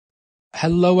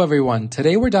Hello everyone.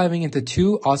 Today we're diving into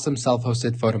two awesome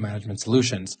self-hosted photo management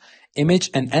solutions, Immich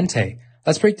and Ente.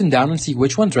 Let's break them down and see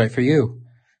which one's right for you.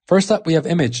 First up, we have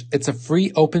Immich. It's a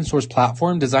free open source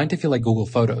platform designed to feel like Google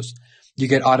Photos. You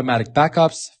get automatic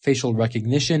backups, facial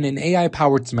recognition, and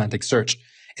AI-powered semantic search.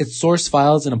 It stores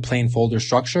files in a plain folder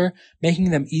structure, making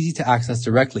them easy to access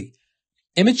directly.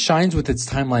 Immich shines with its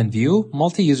timeline view,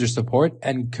 multi-user support,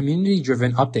 and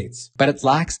community-driven updates, but it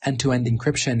lacks end-to-end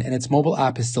encryption and its mobile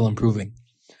app is still improving.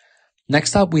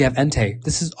 Next up, we have Ente.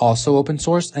 This is also open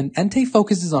source, and Ente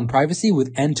focuses on privacy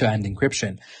with end-to-end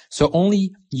encryption, so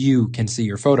only you can see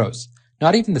your photos,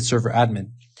 not even the server admin.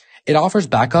 It offers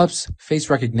backups, face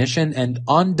recognition, and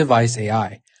on-device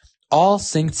AI, all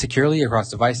synced securely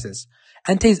across devices.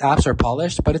 Ente's apps are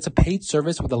polished, but it's a paid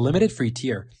service with a limited free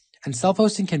tier, and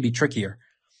self-hosting can be trickier.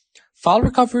 File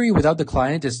recovery without the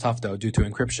client is tough though due to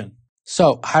encryption.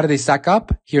 So how do they stack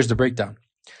up? Here's the breakdown.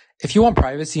 If you want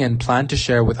privacy and plan to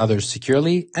share with others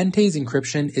securely, Ente's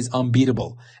encryption is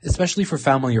unbeatable, especially for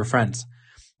family or friends.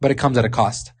 But it comes at a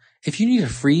cost. If you need a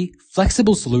free,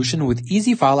 flexible solution with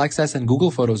easy file access and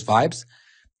Google Photos vibes,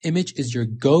 Immich is your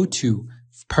go-to,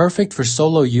 perfect for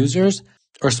solo users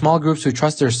or small groups who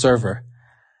trust their server.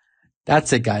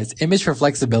 That's it, guys. Immich for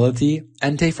flexibility,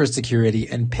 Ente for security,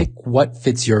 and pick what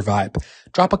fits your vibe.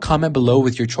 Drop a comment below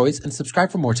with your choice and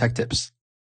subscribe for more tech tips.